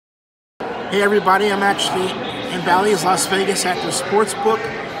Hey everybody, I'm actually in Bally's, Las Vegas at the sports book,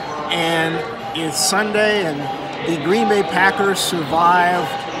 and it's Sunday, and the Green Bay Packers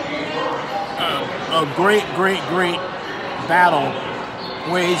survived a great battle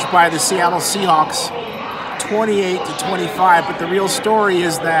waged by the Seattle Seahawks, 28-25. But the real story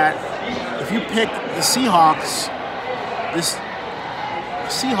is that if you pick the Seahawks,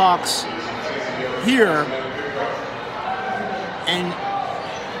 here, and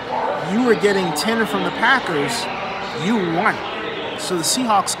you were getting 10 from the Packers, you won. So the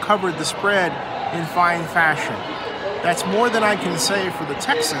Seahawks covered the spread in fine fashion. That's more than I can say for the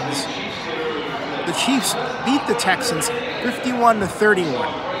Texans. The Chiefs beat the Texans 51-31.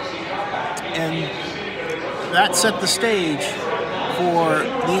 And that set the stage for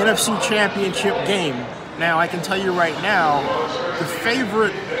the NFC Championship game. Now, I can tell you right now, the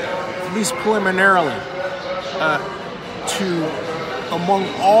favorite, at least preliminarily, among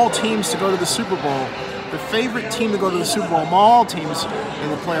all teams to go to the Super Bowl, the favorite team to go to the Super Bowl among all teams in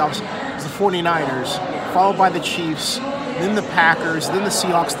the playoffs is the 49ers, followed by the Chiefs, then the Packers, then the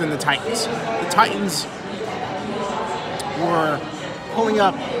Seahawks, then the Titans. The Titans were pulling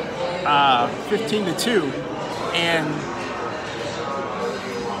up 15-2, and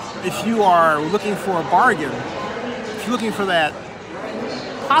if you are looking for a bargain, if you're looking for that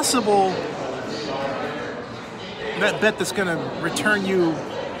possible bet that's going to return you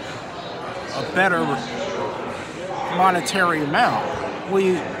a better monetary amount, well,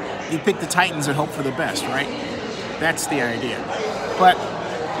 you pick the Titans and hope for the best, right? That's the idea. But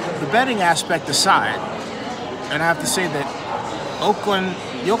the betting aspect aside, and I have to say that the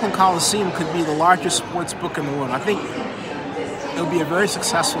Oakland Coliseum could be the largest sports book in the world. I think it'll be a very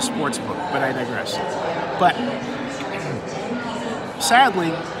successful sports book, but I digress. But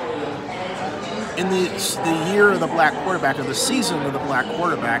sadly, in the year of the black quarterback, or the season of the black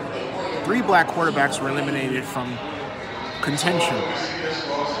quarterback, 3 black quarterbacks were eliminated from contention.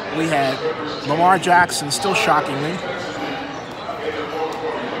 We had Lamar Jackson, still shockingly,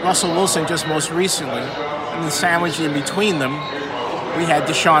 Russell Wilson just most recently, and the sandwich in between them, we had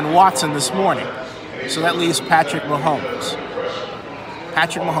Deshaun Watson this morning. So that leaves Patrick Mahomes.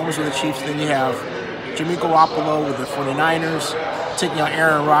 Patrick Mahomes with the Chiefs, then you have Jimmy Garoppolo with the 49ers, taking out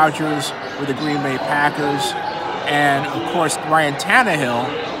Aaron Rodgers with the Green Bay Packers, and of course Ryan Tannehill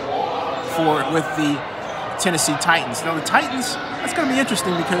with the Tennessee Titans. Now the Titans, that's going to be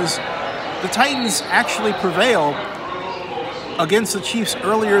interesting because the Titans actually prevailed against the Chiefs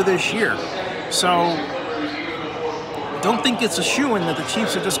earlier this year. So don't think it's a shoo-in that the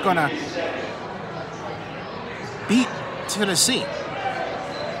Chiefs are just going to beat Tennessee.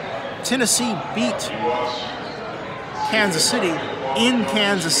 Tennessee beat Kansas City in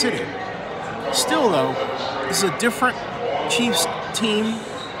Kansas City. Still, though, this is a different Chiefs team.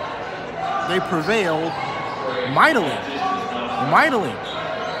 They prevailed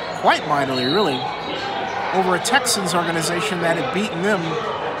quite mightily, really, over a Texans organization that had beaten them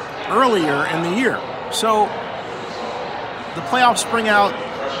earlier in the year. So the playoffs bring out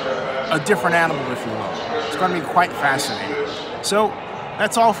a different animal, if you will. It's going to be quite fascinating. So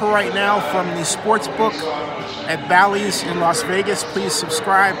that's all for right now from the sports book at Bally's in Las Vegas. Please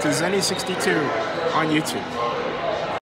subscribe to Zenny62 on YouTube.